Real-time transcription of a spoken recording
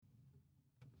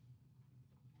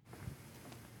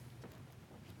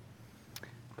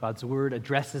God's word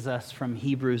addresses us from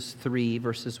Hebrews 3,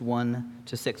 verses 1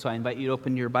 to 6. So I invite you to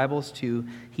open your Bibles to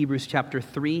Hebrews chapter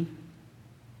 3,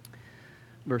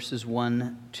 verses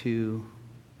 1 to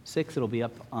 6. It'll be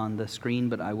up on the screen,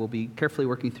 but I will be carefully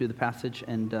working through the passage,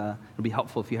 and it'll be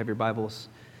helpful if you have your Bibles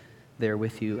there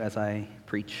with you as I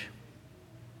preach.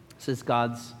 This is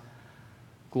God's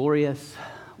glorious,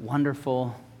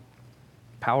 wonderful,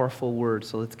 powerful word,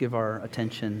 so let's give our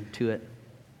attention to it.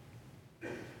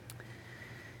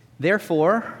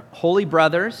 Therefore, holy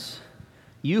brothers,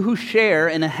 you who share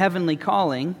in a heavenly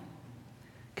calling,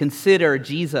 consider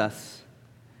Jesus,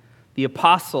 the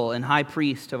apostle and high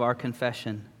priest of our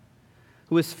confession,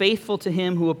 who is faithful to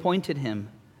him who appointed him,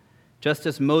 just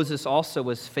as Moses also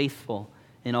was faithful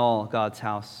in all God's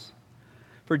house.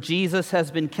 For Jesus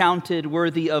has been counted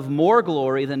worthy of more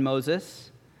glory than Moses,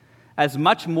 as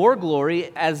much more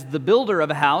glory as the builder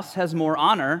of a house has more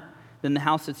honor than the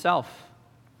house itself.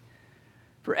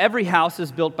 For every house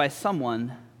is built by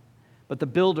someone, but the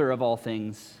builder of all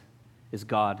things is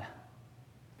God.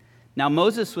 Now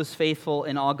Moses was faithful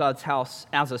in all God's house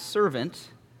as a servant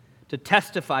to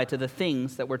testify to the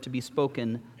things that were to be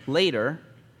spoken later,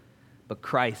 but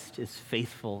Christ is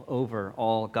faithful over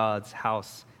all God's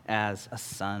house as a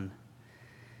son.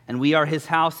 And we are his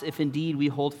house if indeed we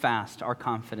hold fast our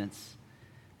confidence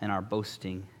and our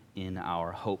boasting in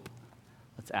our hope.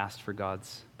 Let's ask for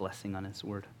God's blessing on his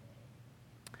word.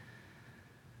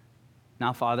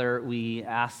 Now, Father, we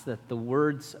ask that the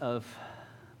words of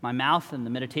my mouth and the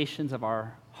meditations of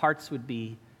our hearts would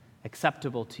be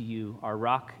acceptable to you, our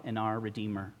rock and our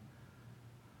redeemer.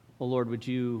 Oh Lord, would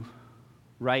you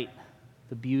write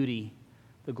the beauty,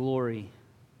 the glory,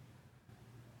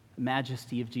 the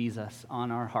majesty of Jesus on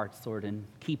our hearts, Lord, and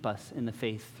keep us in the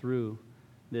faith through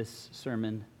this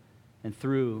sermon and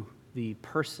through the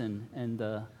person and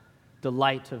the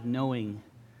delight of knowing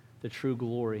the true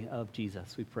glory of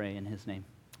Jesus. We pray in his name.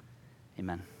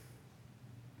 Amen.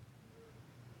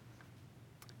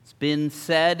 It's been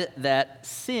said that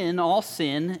all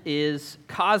sin is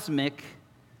cosmic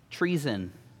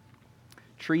treason.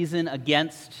 Treason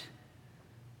against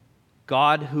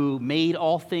God who made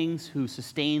all things, who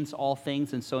sustains all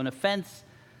things. And so an offense,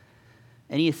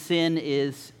 any sin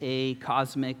is a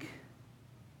cosmic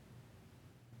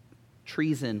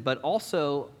treason. But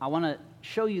also, I want to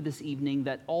show you this evening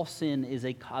that all sin is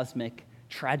a cosmic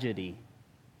tragedy.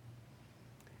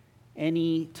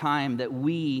 Any time that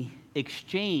we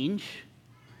exchange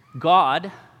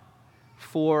God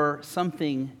for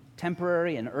something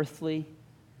temporary and earthly,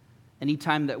 any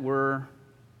time that we're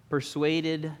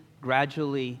persuaded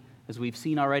gradually, as we've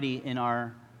seen already in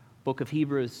our book of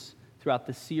Hebrews throughout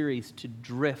the series, to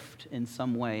drift in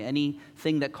some way,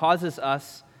 anything that causes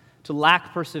us to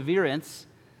lack perseverance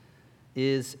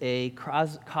is a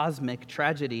cosmic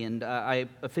tragedy. And I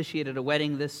officiated a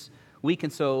wedding this week,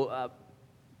 and so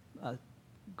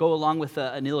go along with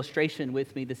an illustration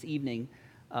with me this evening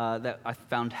that I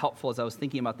found helpful as I was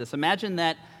thinking about this. Imagine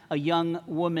that a young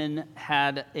woman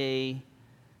had a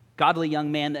godly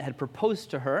young man that had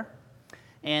proposed to her,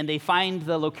 and they find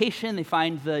the location, they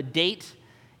find the date,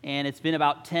 and it's been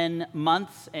about 10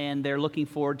 months, and they're looking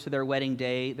forward to their wedding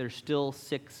day. There's still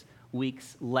 6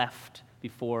 weeks left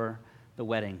before the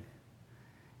wedding.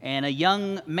 And a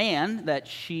young man that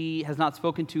she has not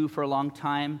spoken to for a long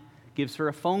time gives her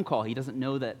a phone call. He doesn't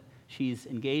know that she's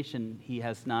engaged, and he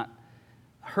has not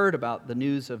heard about the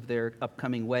news of their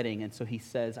upcoming wedding. And so he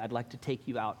says, "I'd like to take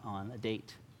you out on a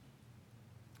date."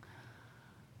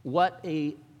 What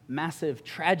a massive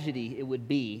tragedy it would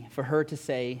be for her to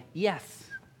say, "Yes,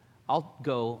 I'll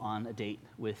go on a date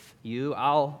with you.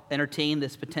 I'll entertain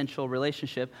this potential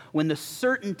relationship," when the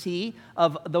certainty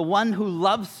of the one who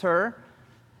loves her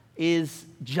is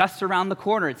just around the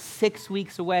corner. It's 6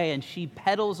 weeks away, and she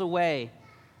peddles away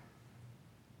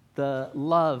the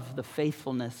love, the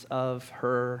faithfulness of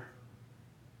her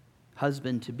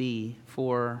husband-to-be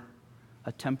for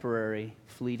a temporary,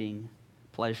 fleeting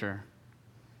pleasure.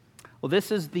 Well,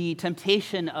 this is the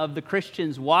temptation of the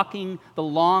Christians walking the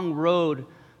long road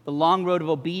of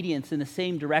obedience in the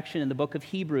same direction in the book of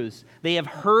Hebrews. They have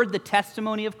heard the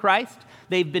testimony of Christ.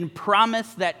 They've been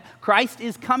promised that Christ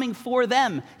is coming for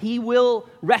them. He will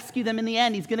rescue them in the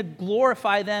end. He's going to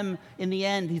glorify them in the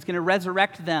end. He's going to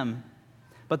resurrect them.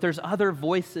 But there's other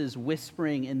voices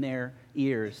whispering in their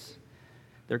ears.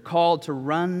 They're called to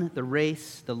run the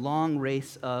race, the long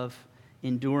race of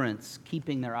endurance,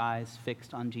 keeping their eyes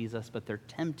fixed on Jesus, but they're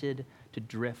tempted to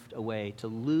drift away, to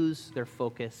lose their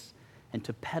focus, and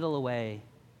to peddle away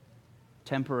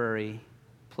temporary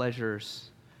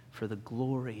pleasures for the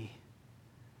glory,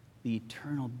 the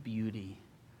eternal beauty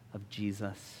of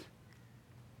Jesus.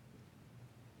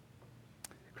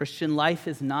 Christian life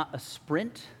is not a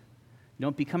sprint. You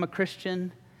don't become a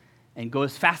Christian and go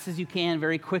as fast as you can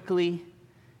very quickly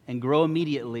and grow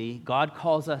immediately. God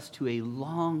calls us to a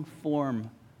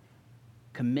long-form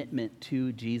commitment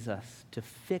to Jesus, to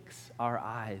fix our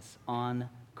eyes on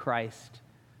Christ,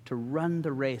 to run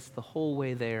the race the whole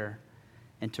way there,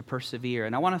 and to persevere.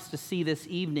 And I want us to see this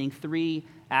evening three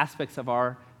aspects of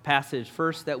our passage.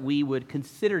 First, that we would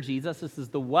consider Jesus. This is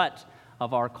the what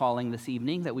of our calling this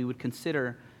evening, that we would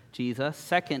consider Jesus.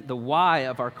 Second, the why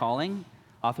of our calling.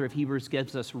 Author of Hebrews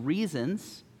gives us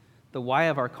reasons, the why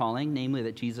of our calling, namely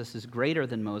that Jesus is greater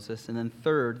than Moses. And then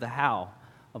third, the how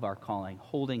of our calling,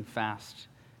 holding fast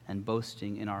and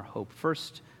boasting in our hope.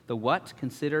 First, the what,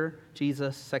 consider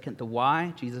Jesus. Second, the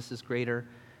why, Jesus is greater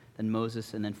than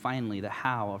Moses. And then finally, the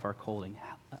how of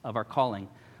our calling,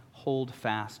 hold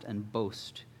fast and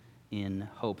boast in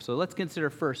hope. So let's consider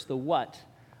first the what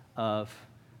of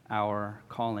our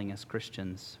calling as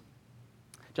Christians.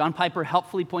 John Piper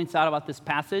helpfully points out about this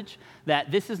passage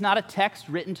that this is not a text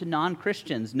written to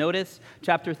non-Christians. Notice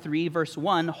chapter 3, verse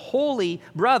 1, holy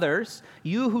brothers,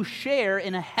 you who share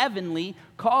in a heavenly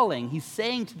calling. He's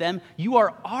saying to them, you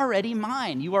are already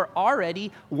mine. You are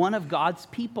already one of God's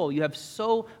people. You have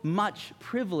so much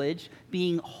privilege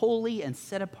being holy and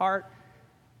set apart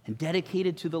and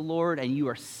dedicated to the Lord, and you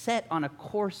are set on a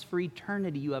course for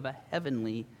eternity. You have a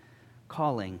heavenly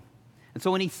calling. And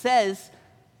so when he says,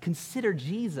 consider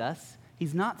Jesus,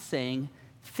 he's not saying,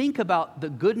 think about the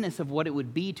goodness of what it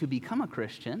would be to become a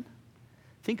Christian.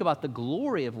 Think about the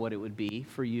glory of what it would be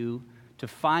for you to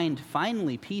find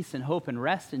finally peace and hope and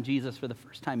rest in Jesus for the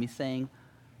first time. He's saying,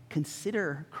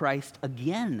 consider Christ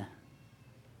again.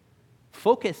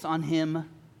 Focus on him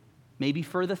maybe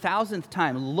for the 1,000th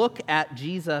time. Look at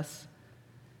Jesus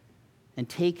and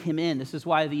take him in. This is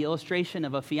why the illustration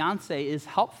of a fiancé is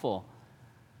helpful.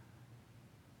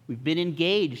 We've been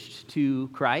engaged to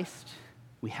Christ.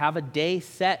 We have a day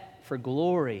set for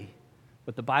glory,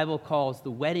 what the Bible calls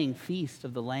the wedding feast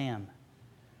of the Lamb.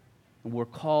 And we're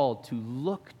called to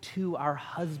look to our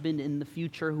husband in the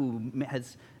future who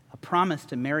has a promise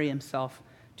to marry himself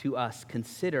to us.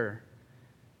 Consider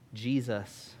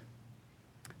Jesus.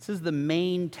 This is the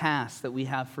main task that we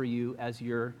have for you as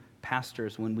your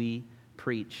pastors when we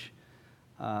preach.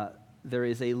 There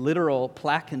is a literal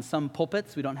plaque in some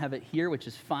pulpits. We don't have it here, which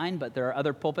is fine, but there are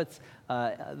other pulpits.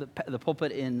 The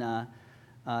pulpit in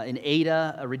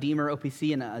Ada, a Redeemer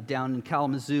OPC, and down in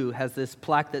Kalamazoo has this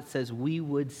plaque that says, we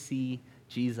would see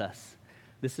Jesus.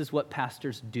 This is what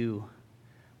pastors do.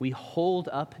 We hold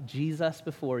up Jesus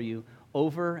before you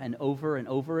over and over and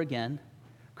over again.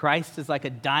 Christ is like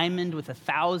a diamond with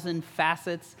 1,000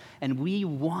 facets, and we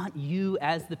want you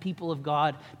as the people of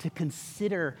God to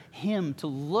consider him, to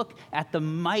look at the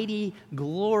mighty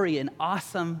glory and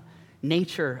awesome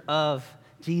nature of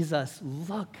Jesus.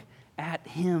 Look at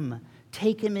him.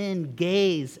 Take him in.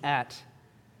 Gaze at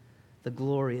the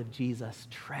glory of Jesus.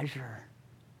 Treasure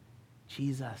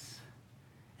Jesus,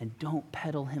 and don't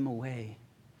peddle him away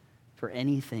for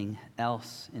anything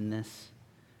else in this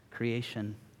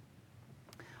creation.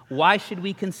 Why should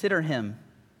we consider him?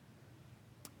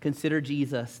 Consider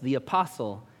Jesus, the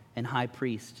apostle and high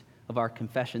priest of our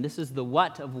confession. This is the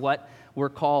what of what we're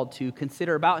called to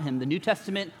consider about him. The New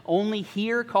Testament only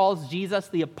here calls Jesus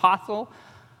the apostle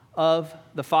of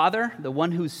the Father, the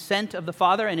one who's sent of the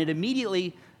Father, and it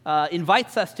immediately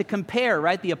invites us to compare,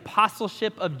 right, the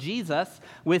apostleship of Jesus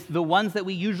with the ones that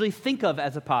we usually think of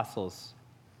as apostles.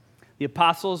 The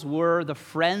apostles were the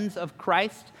friends of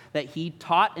Christ that he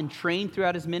taught and trained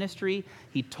throughout his ministry.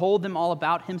 He told them all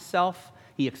about himself.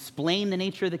 He explained the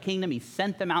nature of the kingdom. He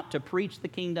sent them out to preach the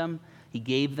kingdom. He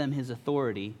gave them his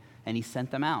authority, and he sent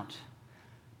them out.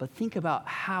 But think about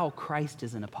how Christ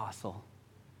is an apostle.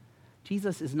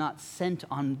 Jesus is not sent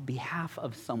on behalf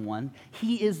of someone.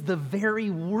 He is the very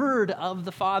word of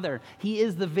the Father. He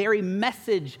is the very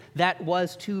message that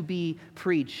was to be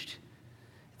preached.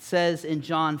 It says in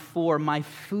John 4, my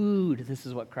food, this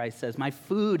is what Christ says, my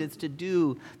food is to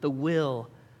do the will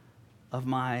of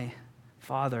my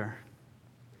Father.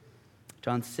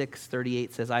 John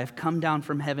 6:38 says, I have come down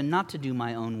from heaven not to do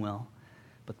my own will,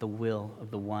 but the will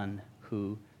of the one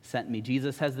who sent me.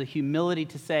 Jesus has the humility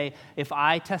to say, if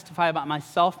I testify about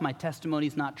myself, my testimony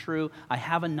is not true. I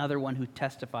have another one who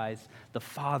testifies, the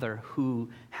Father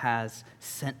who has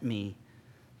sent me.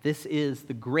 This is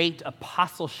the great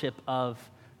apostleship of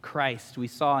Christ. We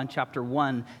saw in chapter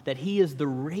 1 that he is the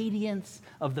radiance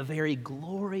of the very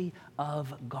glory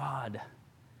of God.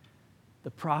 The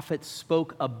prophets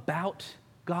spoke about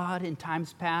God in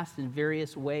times past in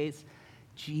various ways.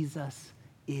 Jesus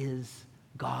is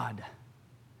God,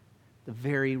 the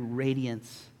very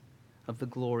radiance of the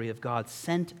glory of God,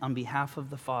 sent on behalf of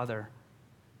the Father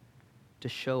to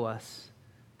show us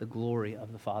the glory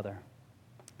of the Father.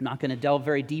 I'm not going to delve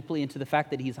very deeply into the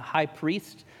fact that he's a high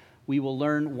priest. We will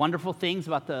learn wonderful things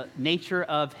about the nature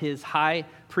of his high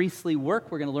priestly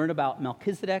work. We're going to learn about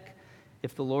Melchizedek.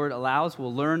 If the Lord allows,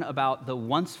 we'll learn about the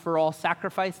once-for-all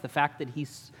sacrifice, the fact that he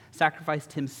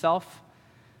sacrificed himself,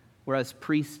 whereas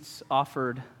priests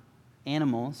offered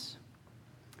animals.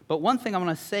 But one thing I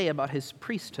want to say about his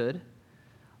priesthood,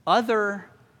 other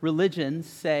religions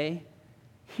say,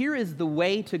 here is the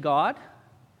way to God,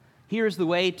 here's the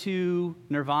way to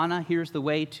nirvana, here's the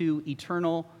way to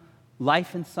eternal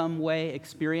life in some way,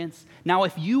 experience. Now,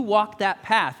 if you walk that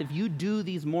path, if you do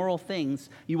these moral things,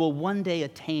 you will one day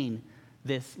attain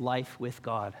this life with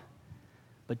God.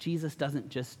 But Jesus doesn't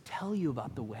just tell you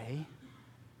about the way.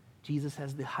 Jesus,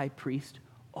 as the high priest,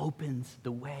 opens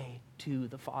the way to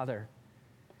the Father.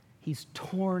 He's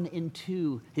torn in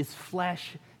two. His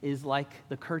flesh is like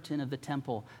the curtain of the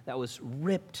temple that was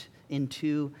ripped in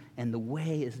two, and the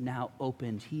way is now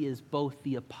opened. He is both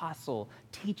the apostle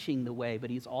teaching the way, but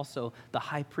he's also the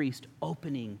high priest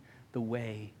opening the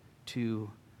way to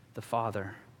the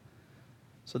Father.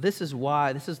 So this is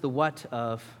the what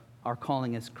of our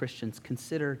calling as Christians.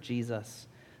 Consider Jesus,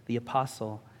 the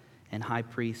apostle and high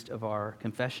priest of our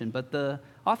confession. But the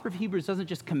author of Hebrews doesn't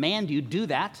just command you, do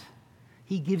that.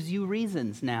 He gives you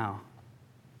reasons now.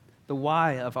 The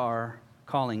why of our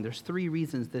calling. There's 3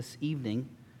 reasons this evening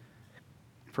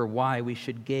for why we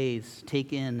should gaze,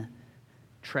 take in,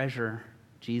 treasure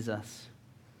Jesus.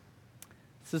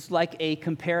 This is like a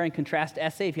compare and contrast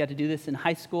essay. If you had to do this in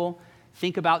high school,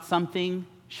 think about something,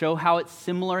 show how it's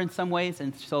similar in some ways,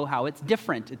 and show how it's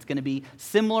different. It's going to be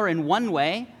similar in one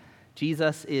way.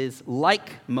 Jesus is like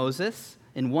Moses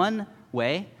in one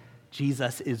way.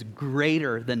 Jesus is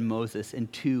greater than Moses in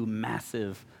 2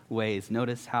 massive ways.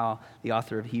 Notice how the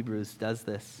author of Hebrews does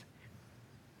this.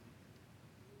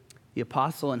 The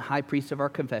apostle and high priest of our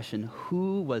confession,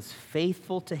 who was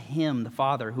faithful to him, the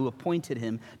Father, who appointed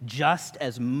him, just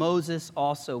as Moses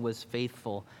also was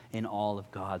faithful in all of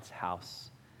God's house.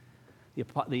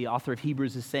 The author of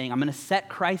Hebrews is saying, I'm going to set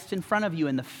Christ in front of you,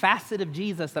 and the facet of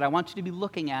Jesus that I want you to be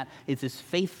looking at is his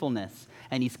faithfulness.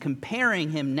 And he's comparing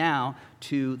him now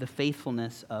to the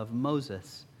faithfulness of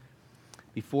Moses.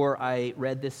 Before I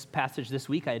read this passage this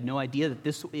week, I had no idea that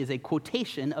this is a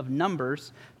quotation of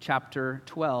Numbers chapter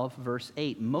 12, verse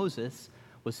 8. Moses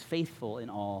was faithful in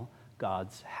all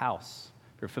God's house.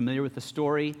 If you're familiar with the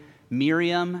story,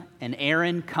 Miriam and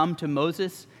Aaron come to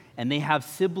Moses, and they have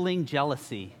sibling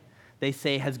jealousy. They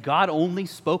say, has God only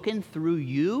spoken through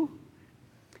you?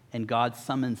 And God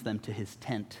summons them to his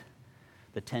tent,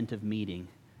 the tent of meeting.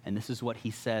 And this is what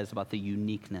he says about the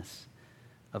uniqueness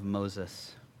of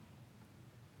Moses.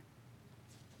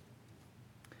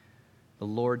 The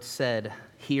Lord said,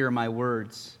 hear my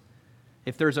words.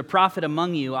 If there's a prophet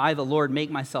among you, I, the Lord,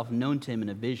 make myself known to him in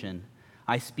a vision.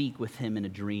 I speak with him in a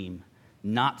dream.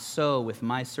 Not so with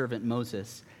my servant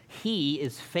Moses. He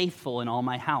is faithful in all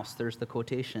my house. There's the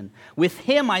quotation. With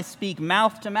him I speak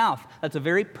mouth to mouth. That's a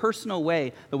very personal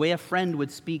way, the way a friend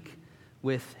would speak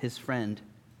with his friend.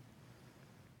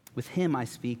 With him I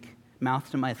speak mouth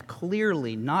to mouth,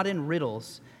 clearly, not in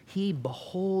riddles. He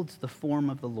beholds the form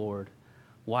of the Lord.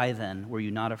 Why then were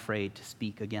you not afraid to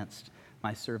speak against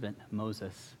my servant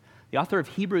Moses? The author of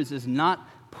Hebrews is not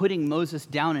putting Moses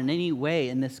down in any way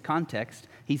in this context.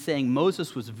 He's saying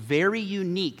Moses was very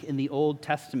unique in the Old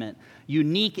Testament,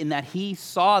 unique in that he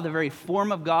saw the very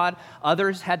form of God.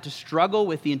 Others had to struggle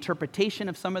with the interpretation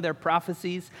of some of their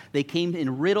prophecies. They came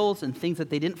in riddles and things that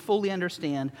they didn't fully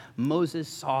understand. Moses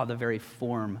saw the very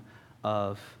form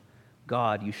of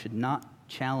God. You should not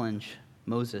challenge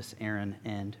Moses, Aaron,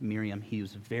 and Miriam. He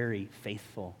was very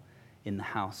faithful in the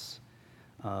house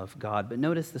of God. But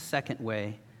notice the second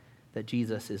way that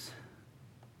Jesus is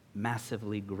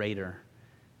massively greater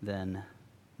than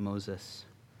Moses.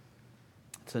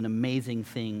 It's an amazing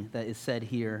thing that is said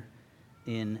here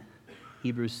in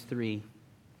Hebrews 3,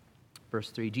 verse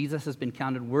 3. Jesus has been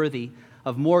counted worthy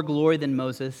of more glory than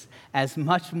Moses, as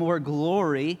much more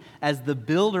glory as the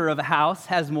builder of a house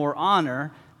has more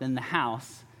honor than the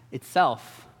house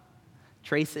itself.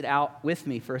 Trace it out with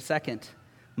me for a second.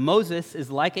 Moses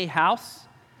is like a house.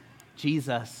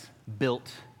 Jesus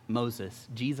built Moses.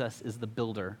 Jesus is the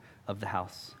builder of the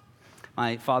house.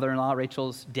 My father-in-law,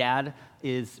 Rachel's dad,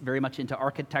 is very much into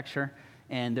architecture,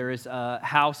 and there is a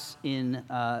house in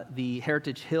the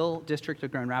Heritage Hill district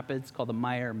of Grand Rapids called the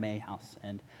Meyer May House.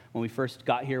 And when we first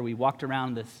got here, we walked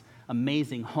around this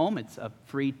amazing home. It's a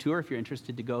free tour if you're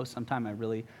interested to go sometime. I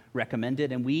really recommend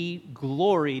it. And we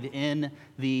gloried in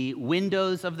the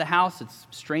windows of the house. It's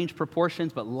strange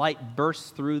proportions, but light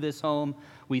bursts through this home.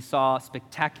 We saw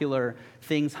spectacular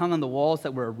things hung on the walls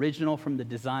that were original from the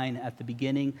design at the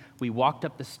beginning. We walked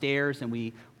up the stairs and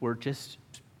we were just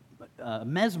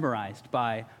mesmerized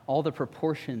by all the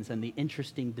proportions and the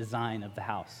interesting design of the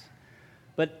house.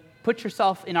 But put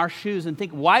yourself in our shoes and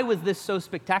think, why was this so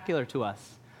spectacular to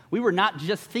us? We were not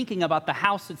just thinking about the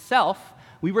house itself,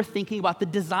 we were thinking about the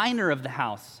designer of the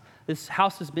house. This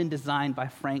house has been designed by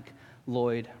Frank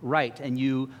Lloyd Wright. And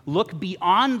you look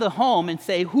beyond the home and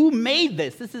say, who made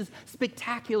this? This is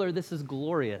spectacular. This is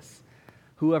glorious.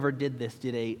 Whoever did this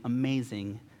did an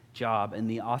amazing job. And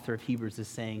the author of Hebrews is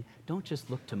saying, don't just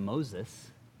look to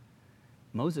Moses.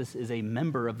 Moses is a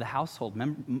member of the household.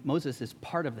 Moses is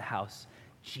part of the house.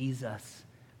 Jesus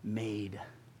made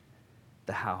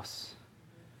the house.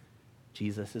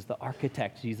 Jesus is the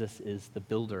architect. Jesus is the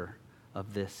builder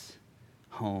of this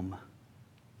home.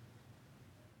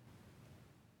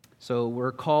 So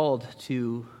we're called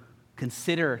to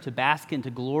consider, to bask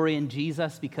into glory in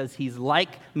Jesus because he's like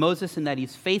Moses in that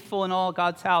he's faithful in all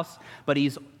God's house, but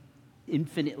he's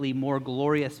infinitely more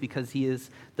glorious because he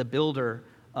is the builder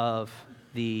of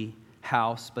the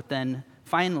house. But then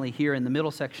finally, here in the middle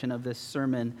section of this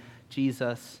sermon,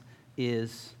 Jesus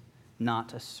is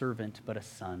not a servant, but a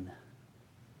son.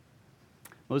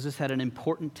 Moses had an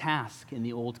important task in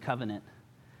the Old Covenant.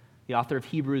 The author of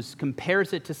Hebrews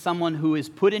compares it to someone who is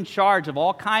put in charge of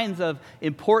all kinds of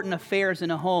important affairs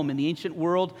in a home. In the ancient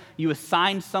world, you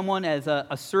assigned someone as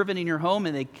a servant in your home,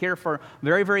 and they care for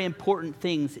very, very important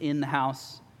things in the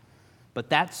house. But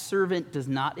that servant does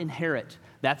not inherit.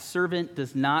 That servant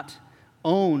does not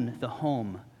own the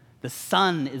home. The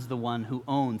son is the one who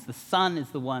owns. The son is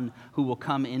the one who will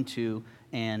come into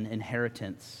an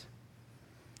inheritance.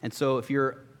 And so if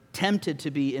you're tempted to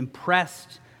be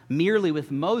impressed merely with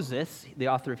Moses, the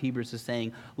author of Hebrews is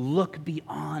saying, look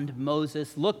beyond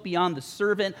Moses, look beyond the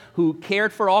servant who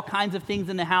cared for all kinds of things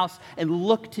in the house, and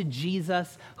look to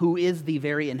Jesus, who is the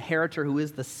very inheritor, who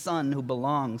is the son who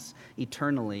belongs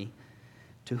eternally,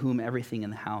 to whom everything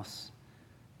in the house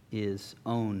is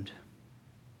owned.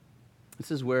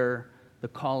 This is where the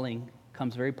calling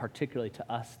comes very particularly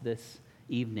to us this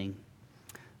evening.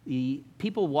 The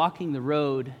people walking the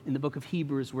road in the book of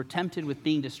Hebrews were tempted with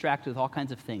being distracted with all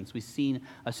kinds of things. We've seen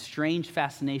a strange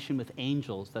fascination with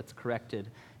angels that's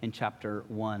corrected in chapter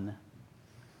 1.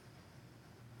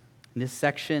 In this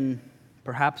section,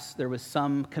 perhaps there was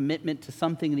some commitment to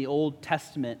something in the Old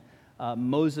Testament,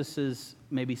 Moses'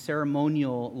 maybe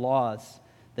ceremonial laws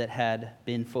that had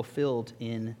been fulfilled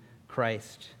in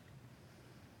Christ.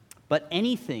 But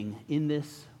anything in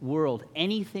this world,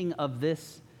 anything of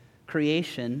this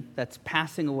creation that's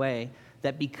passing away,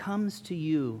 that becomes to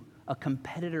you a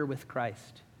competitor with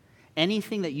Christ.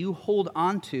 Anything that you hold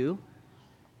on to,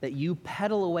 that you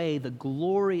peddle away the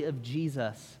glory of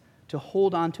Jesus to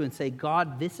hold on to and say,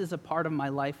 God, this is a part of my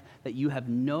life that you have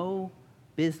no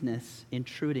business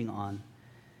intruding on,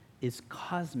 is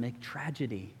cosmic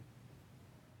tragedy.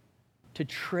 To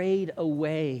trade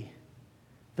away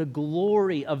the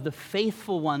glory of the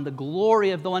faithful one, the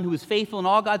glory of the one who was faithful in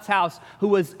all God's house, who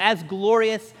was as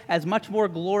glorious, as much more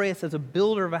glorious as a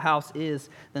builder of a house is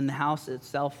than the house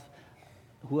itself.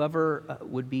 Whoever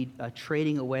would be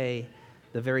trading away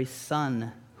the very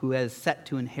son who has set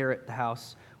to inherit the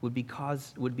house would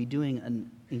be doing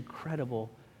an incredible,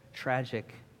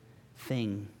 tragic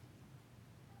thing.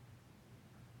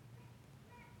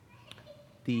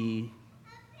 The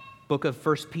book of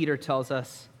 1 Peter tells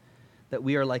us that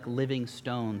we are like living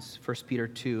stones, 1 Peter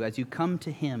 2. As you come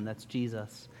to him, that's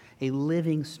Jesus, a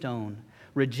living stone,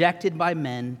 rejected by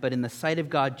men, but in the sight of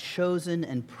God, chosen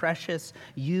and precious,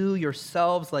 you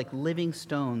yourselves, like living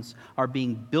stones, are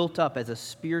being built up as a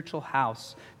spiritual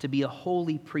house to be a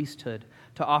holy priesthood,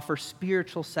 to offer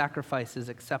spiritual sacrifices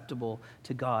acceptable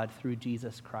to God through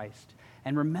Jesus Christ.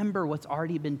 And remember what's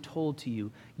already been told to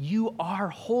you. You are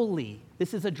holy.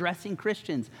 This is addressing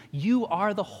Christians. You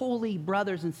are the holy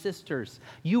brothers and sisters.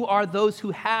 You are those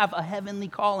who have a heavenly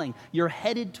calling. You're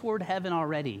headed toward heaven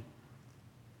already.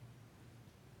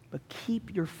 But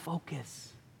keep your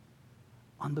focus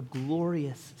on the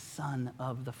glorious Son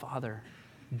of the Father.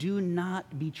 Do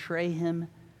not betray him.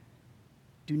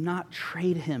 Do not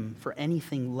trade him for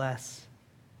anything less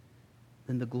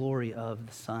than the glory of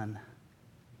the Son.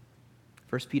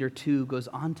 1 Peter 2 goes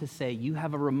on to say, you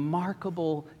have a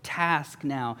remarkable task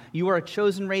now. You are a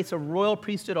chosen race, a royal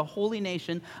priesthood, a holy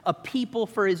nation, a people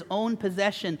for his own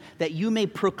possession, that you may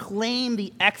proclaim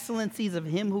the excellencies of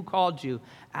him who called you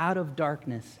out of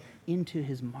darkness into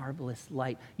his marvelous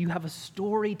light. You have a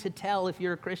story to tell if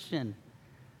you're a Christian,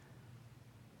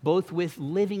 both with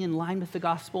living in line with the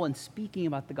gospel and speaking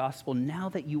about the gospel. Now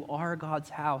that you are God's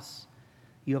house,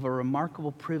 you have a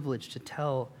remarkable privilege to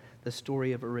tell the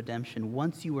story of a redemption.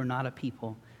 Once you were not a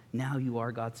people, now you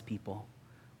are God's people.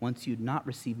 Once you'd not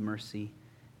received mercy,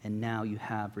 and now you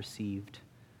have received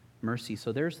mercy.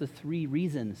 So there's the three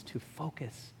reasons to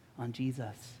focus on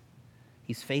Jesus.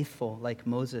 He's faithful like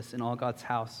Moses in all God's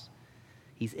house.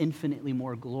 He's infinitely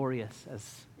more glorious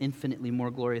as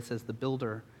the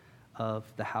builder of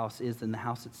the house is than the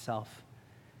house itself.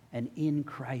 And in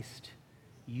Christ,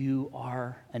 you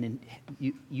are an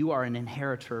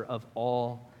inheritor of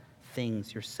all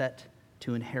things. You're set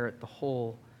to inherit the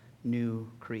whole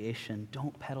new creation.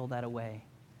 Don't peddle that away.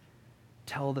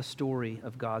 Tell the story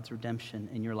of God's redemption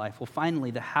in your life. Well,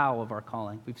 finally, the how of our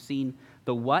calling. We've seen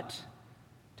the what,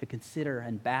 to consider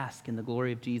and bask in the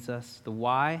glory of Jesus. The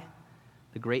why,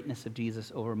 the greatness of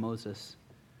Jesus over Moses.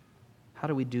 How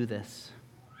do we do this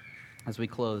as we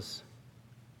close?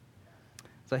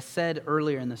 As I said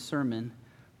earlier in the sermon,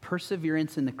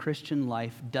 perseverance in the Christian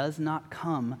life does not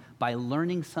come by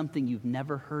learning something you've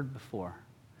never heard before.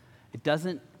 It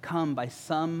doesn't come by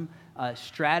some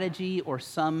strategy or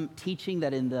some teaching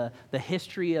that in the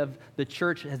history of the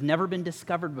church has never been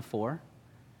discovered before.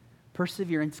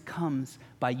 Perseverance comes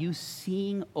by you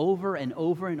seeing over and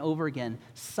over and over again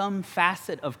some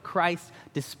facet of Christ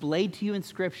displayed to you in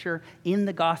Scripture, in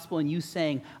the gospel, and you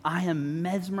saying, I am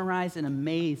mesmerized and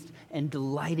amazed and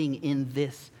delighting in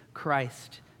this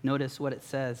Christ. Notice what it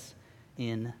says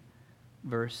in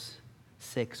verse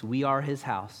 6. We are his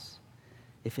house,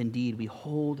 if indeed we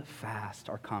hold fast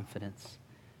our confidence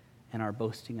and our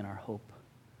boasting and our hope.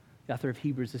 The author of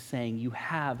Hebrews is saying, you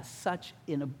have such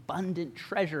an abundant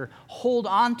treasure. Hold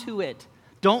on to it.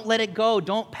 Don't let it go.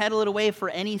 Don't peddle it away for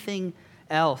anything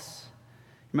else.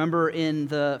 Remember in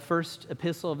the first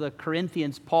epistle of the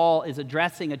Corinthians, Paul is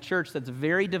addressing a church that's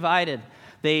very divided.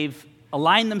 They've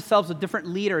aligned themselves with different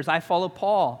leaders. I follow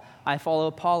Paul. I follow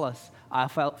Apollos. I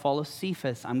follow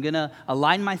Cephas. I'm going to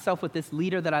align myself with this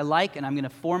leader that I like, and I'm going to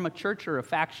form a church or a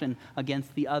faction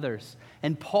against the others.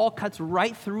 And Paul cuts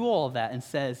right through all of that and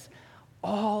says,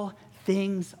 all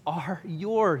things are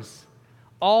yours.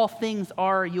 All things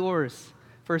are yours.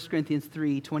 1 Corinthians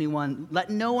 3:21, let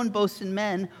no one boast in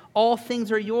men. All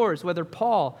things are yours, whether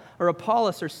Paul or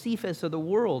Apollos or Cephas or the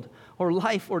world or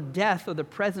life or death or the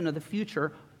present or the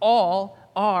future, all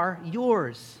are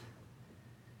yours.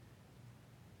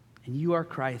 And you are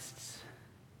Christ's,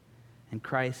 and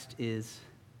Christ is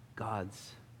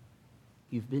God's.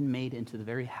 You've been made into the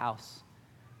very house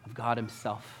of God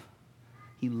himself.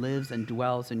 He lives and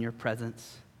dwells in your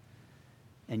presence,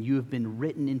 and you have been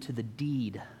written into the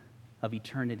deed of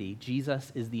eternity.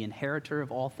 Jesus is the inheritor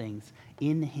of all things.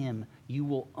 In him, you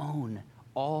will own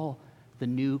all the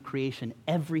new creation.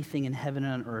 Everything in heaven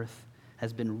and on earth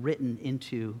has been written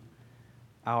into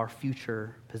our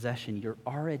future possession. You're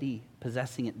already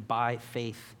possessing it by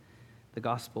faith, the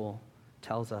gospel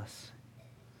tells us.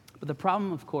 But the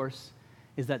problem, of course,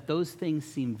 is that those things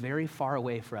seem very far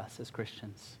away for us as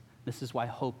Christians. This is why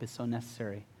hope is so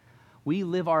necessary. We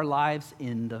live our lives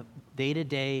in the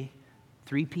day-to-day,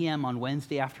 3 p.m. on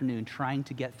Wednesday afternoon, trying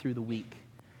to get through the week.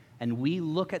 And we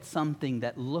look at something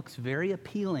that looks very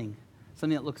appealing,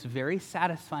 something that looks very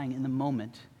satisfying in the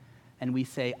moment, and we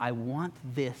say, I want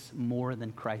this more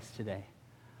than Christ today.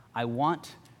 I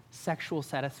want sexual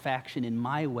satisfaction in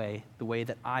my way, the way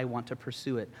that I want to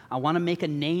pursue it. I want to make a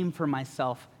name for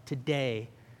myself today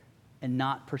and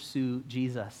not pursue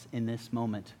Jesus in this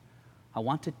moment. I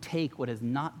want to take what has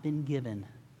not been given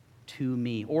to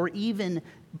me, or even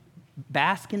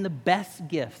bask in the best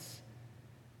gifts,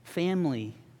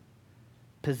 family,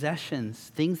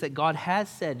 possessions, things that God has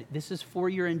said, this is for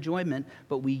your enjoyment,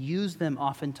 but we use them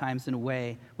oftentimes in a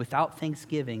way without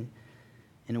thanksgiving,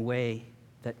 in a way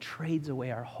that trades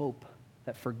away our hope,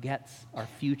 that forgets our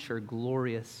future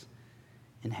glorious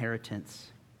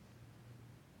inheritance.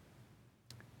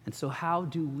 And so how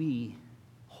do we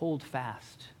hold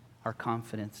fast our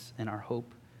confidence and our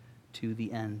hope to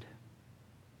the end?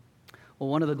 Well,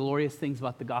 one of the glorious things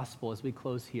about the gospel as we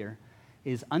close here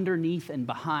is underneath and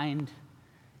behind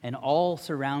and all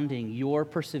surrounding your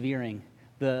persevering.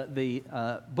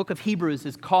 The book of Hebrews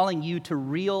is calling you to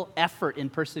real effort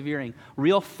in persevering,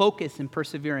 real focus in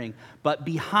persevering. But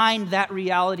behind that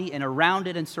reality and around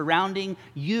it and surrounding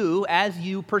you as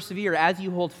you persevere, as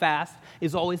you hold fast,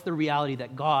 is always the reality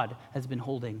that God has been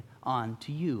holding on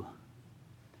to you.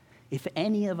 If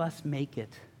any of us make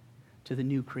it to the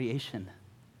new creation,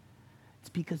 it's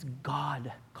because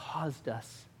God caused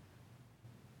us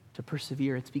to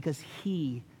persevere. It's because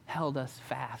he held us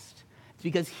fast. It's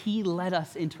because he led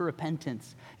us into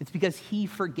repentance. It's because he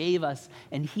forgave us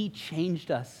and he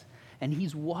changed us. And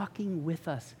he's walking with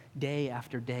us day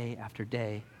after day after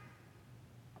day.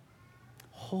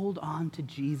 Hold on to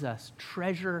Jesus.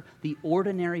 Treasure the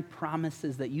ordinary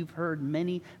promises that you've heard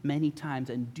many, many times,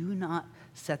 and do not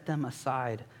set them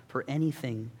aside for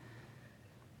anything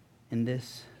in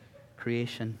this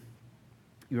creation.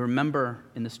 You remember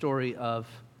in the story of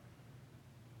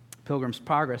Pilgrim's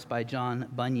Progress by John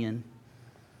Bunyan,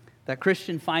 that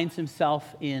Christian finds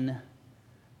himself in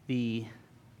the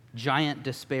giant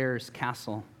despair's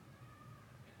castle.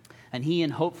 And he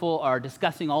and Hopeful are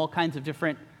discussing all kinds of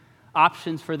different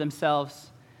options for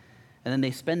themselves. And then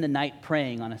they spend the night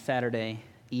praying on a Saturday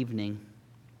evening.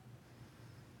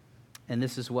 And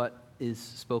this is what is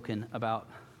spoken about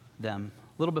them.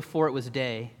 A little before it was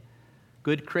day,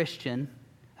 good Christian,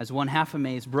 as one half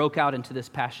amazed, broke out into this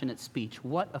passionate speech.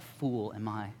 What a fool am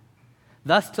I,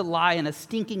 thus to lie in a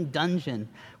stinking dungeon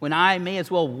when I may as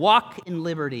well walk in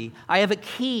liberty. I have a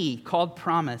key called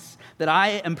promise that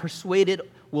I am persuaded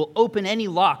will open any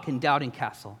lock in Doubting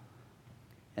Castle.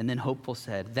 And then Hopeful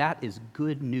said, that is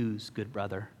good news, good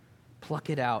brother. Pluck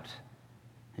it out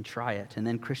and try it. And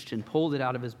then Christian pulled it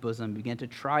out of his bosom, began to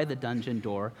try the dungeon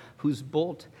door, whose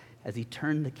bolt, as he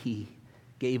turned the key,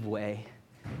 gave way.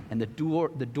 And the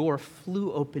door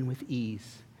flew open with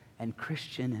ease, and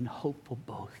Christian and Hopeful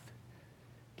both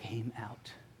came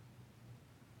out.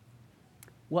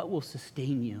 What will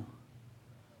sustain you?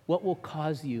 What will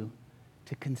cause you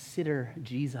to consider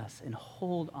Jesus and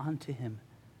hold on to him?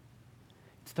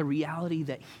 It's the reality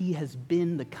that he has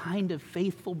been the kind of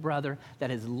faithful brother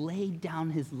that has laid down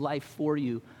his life for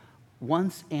you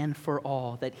once and for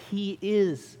all, that he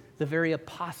is the very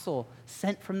apostle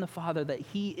sent from the Father, that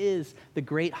he is the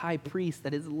great high priest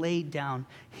that has laid down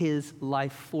his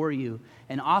life for you.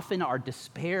 And often our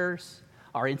despairs,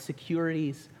 our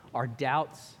insecurities, our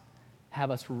doubts have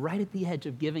us right at the edge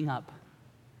of giving up.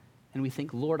 And we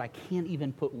think, Lord, I can't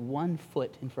even put one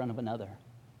foot in front of another.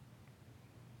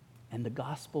 And the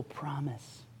gospel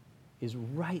promise is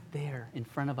right there in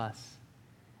front of us.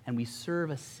 And we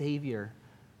serve a Savior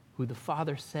who the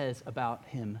Father says about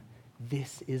him,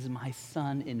 this is my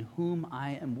Son in whom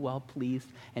I am well pleased.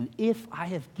 And if I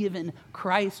have given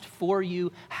Christ for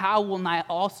you, how will I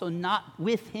also not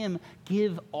with him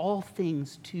give all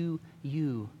things to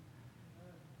you?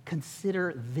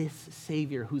 Consider this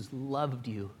Savior who's loved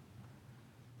you,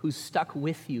 who's stuck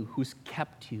with you, who's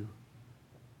kept you,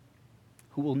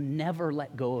 who will never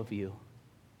let go of you.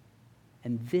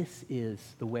 And this is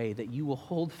the way that you will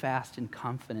hold fast in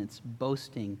confidence,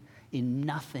 boasting in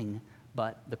nothing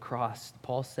but the cross.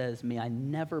 Paul says, may I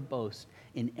never boast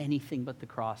in anything but the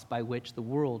cross, by which the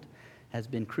world has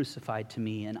been crucified to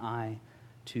me and I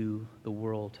to the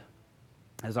world.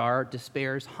 As our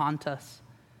despairs haunt us,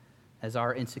 as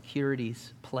our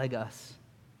insecurities plague us,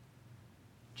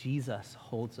 Jesus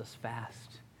holds us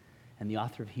fast. And the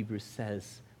author of Hebrews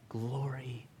says,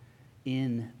 glory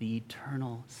in the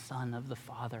eternal Son of the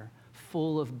Father,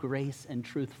 full of grace and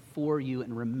truth for you,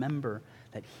 and remember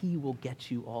that he will get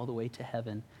you all the way to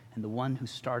heaven, and the one who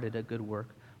started a good work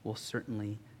will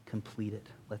certainly complete it.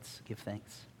 Let's give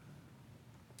thanks.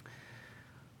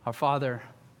 Our Father,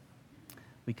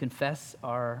 we confess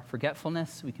our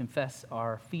forgetfulness, we confess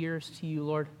our fears to you,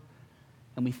 Lord,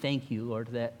 and we thank you, Lord,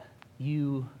 that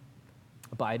you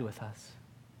abide with us,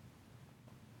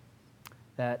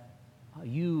 that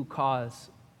you cause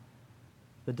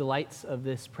the delights of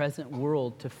this present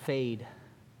world to fade.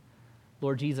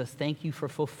 Lord Jesus, thank you for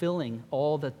fulfilling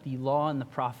all that the law and the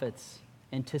prophets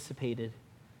anticipated.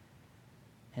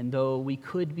 And though we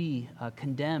could be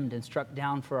condemned and struck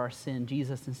down for our sin,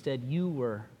 Jesus, instead you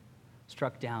were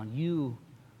struck down. You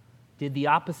did the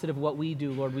opposite of what we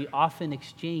do, Lord. We often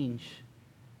exchange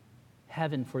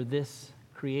heaven for this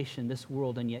creation, this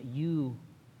world, and yet you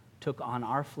took on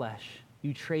our flesh.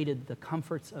 You traded the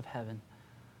comforts of heaven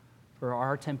for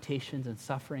our temptations and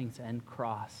sufferings and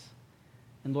cross.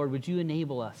 And Lord, would you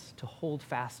enable us to hold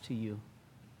fast to you,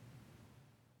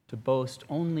 to boast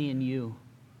only in you,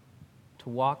 to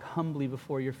walk humbly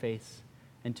before your face,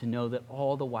 and to know that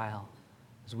all the while,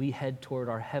 as we head toward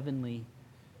our heavenly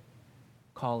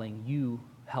calling, you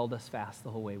held us fast the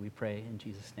whole way. We pray in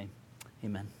Jesus' name.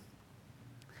 Amen.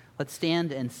 Let's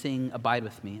stand and sing Abide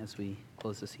With Me as we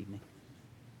close this evening.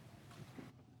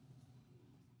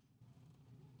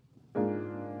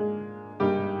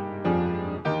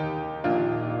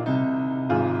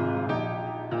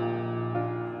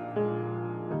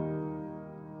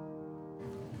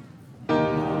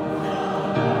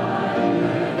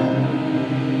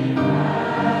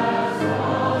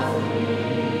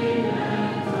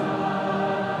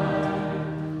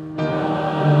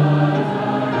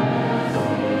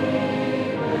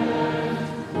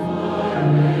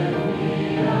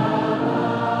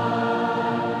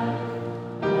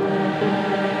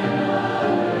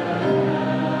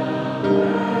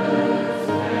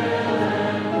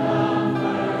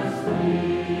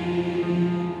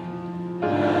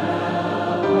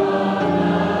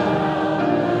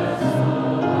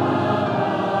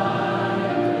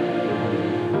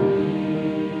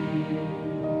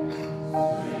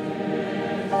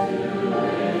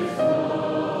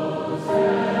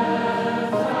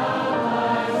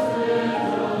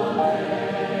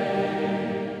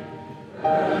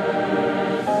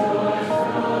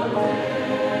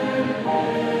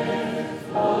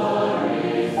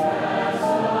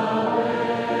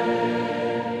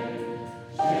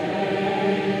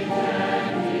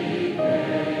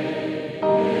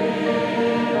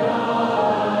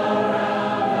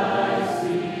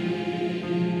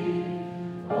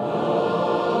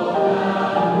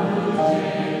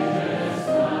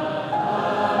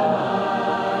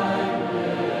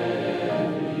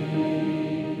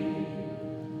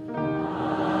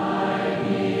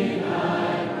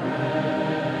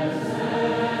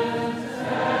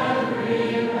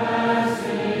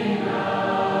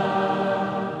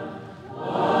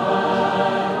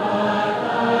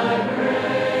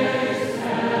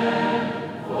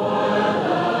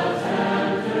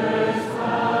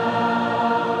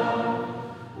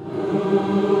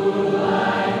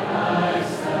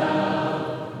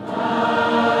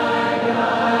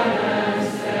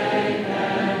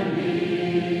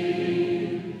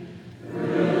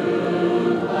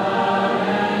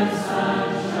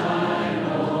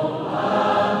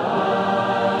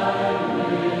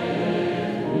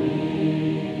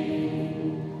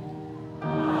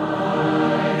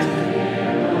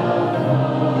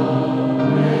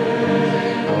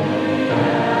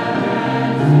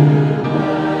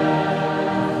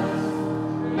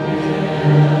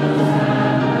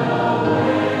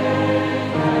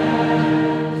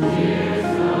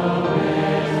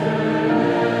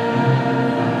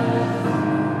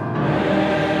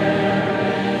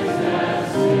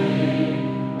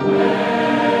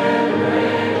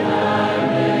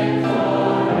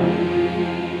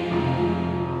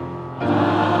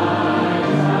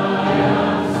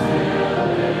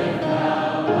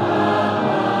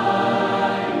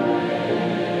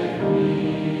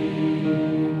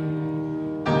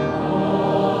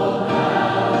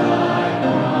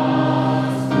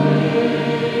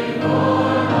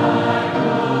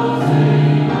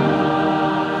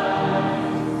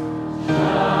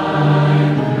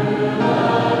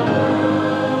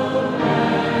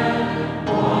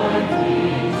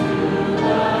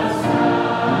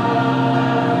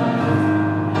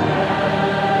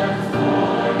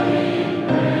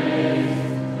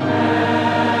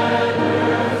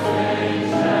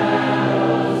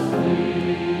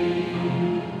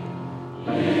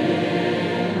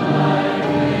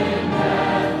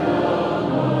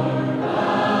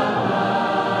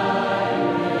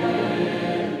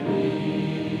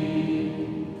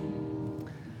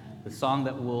 The song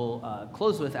that we'll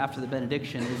close with after the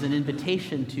benediction is an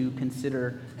invitation to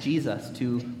consider Jesus,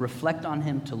 to reflect on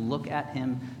him, to look at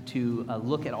him, to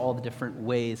look at all the different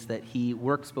ways that he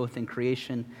works both in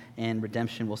creation and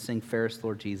redemption. We'll sing Fairest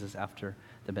Lord Jesus after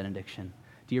the benediction.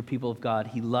 Dear people of God,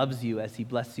 he loves you as he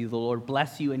blesses you. The Lord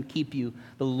bless you and keep you.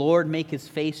 The Lord make his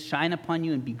face shine upon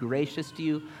you and be gracious to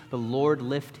you. The Lord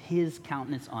lift his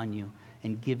countenance on you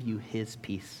and give you his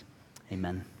peace.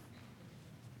 Amen.